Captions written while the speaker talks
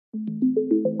To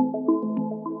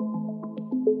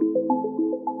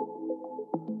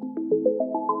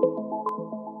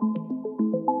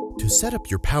set up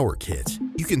your power kit,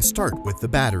 you can start with the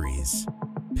batteries.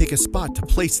 Pick a spot to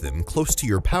place them close to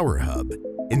your power hub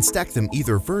and stack them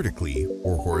either vertically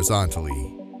or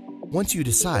horizontally. Once you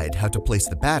decide how to place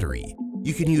the battery,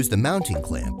 you can use the mounting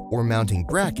clamp or mounting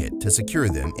bracket to secure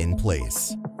them in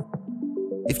place.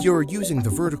 If you are using the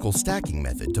vertical stacking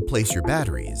method to place your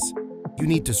batteries, you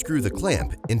need to screw the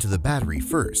clamp into the battery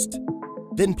first,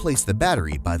 then place the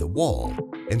battery by the wall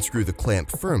and screw the clamp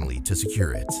firmly to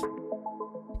secure it.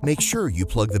 Make sure you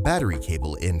plug the battery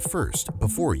cable in first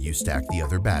before you stack the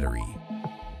other battery.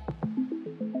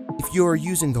 If you are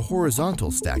using the horizontal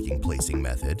stacking placing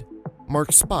method,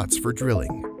 mark spots for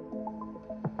drilling.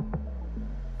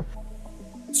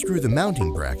 Screw the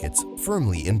mounting brackets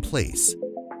firmly in place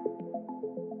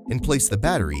and place the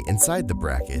battery inside the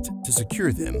bracket to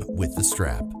secure them with the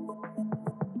strap.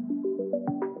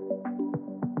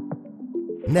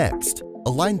 Next,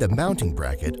 align the mounting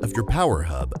bracket of your power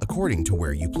hub according to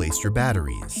where you placed your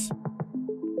batteries.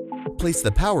 Place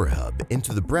the power hub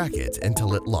into the bracket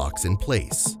until it locks in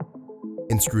place,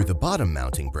 and screw the bottom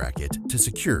mounting bracket to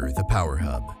secure the power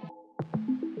hub.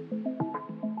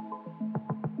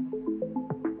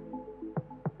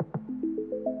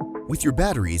 With your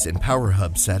batteries and power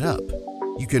hub set up,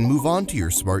 you can move on to your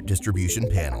smart distribution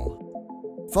panel.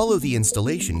 Follow the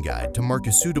installation guide to mark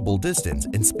a suitable distance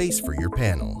and space for your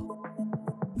panel.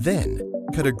 Then,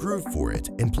 cut a groove for it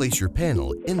and place your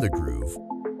panel in the groove,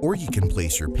 or you can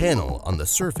place your panel on the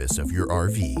surface of your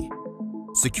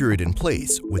RV. Secure it in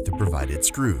place with the provided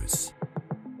screws.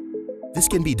 This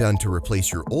can be done to replace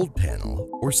your old panel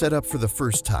or set up for the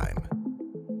first time.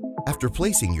 After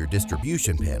placing your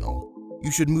distribution panel, you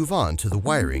should move on to the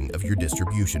wiring of your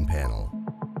distribution panel.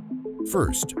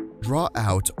 First, draw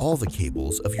out all the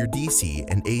cables of your DC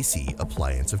and AC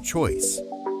appliance of choice,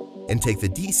 and take the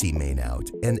DC main out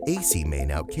and AC main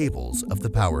out cables of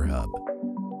the power hub.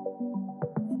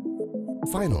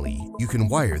 Finally, you can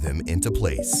wire them into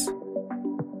place.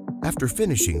 After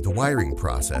finishing the wiring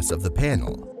process of the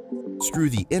panel, screw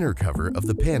the inner cover of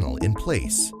the panel in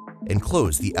place and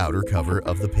close the outer cover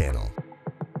of the panel.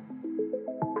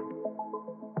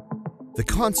 The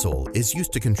console is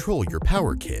used to control your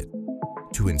power kit.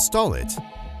 To install it,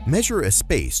 measure a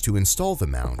space to install the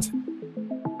mount.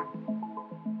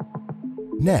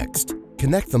 Next,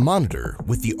 connect the monitor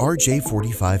with the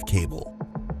RJ45 cable.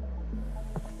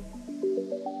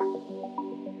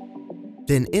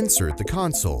 Then insert the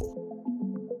console.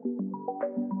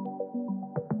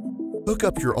 Hook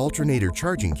up your alternator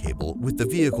charging cable with the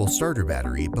vehicle starter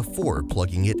battery before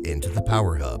plugging it into the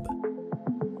power hub.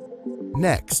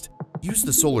 Next, use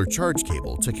the solar charge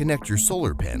cable to connect your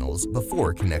solar panels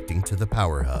before connecting to the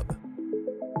power hub.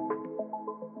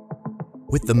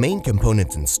 With the main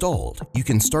components installed, you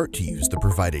can start to use the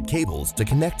provided cables to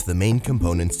connect the main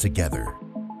components together.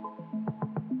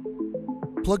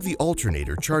 Plug the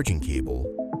alternator charging cable,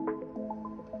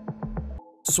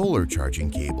 solar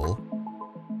charging cable,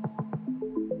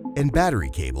 and battery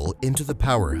cable into the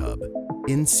power hub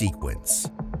in sequence,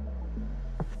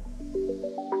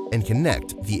 and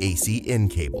connect the AC in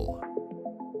cable.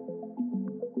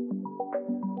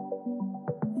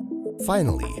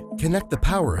 Finally, connect the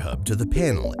power hub to the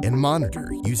panel and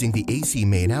monitor using the AC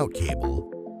main out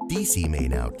cable, DC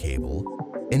main out cable,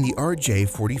 and the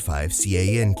RJ45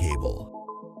 CAN cable.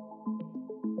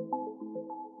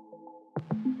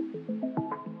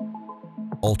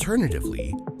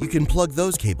 Alternatively, you can plug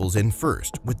those cables in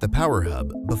first with the power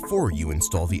hub before you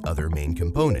install the other main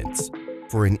components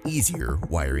for an easier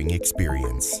wiring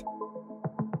experience.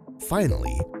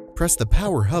 Finally, press the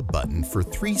power hub button for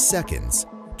 3 seconds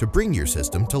to bring your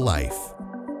system to life.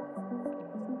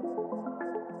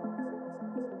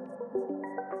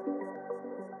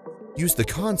 Use the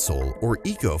console or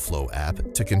EcoFlow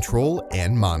app to control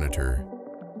and monitor.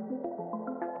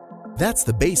 That's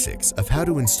the basics of how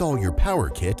to install your power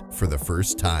kit for the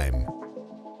first time.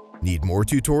 Need more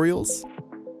tutorials?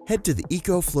 Head to the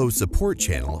EcoFlow support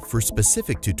channel for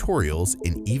specific tutorials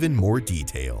in even more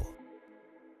detail.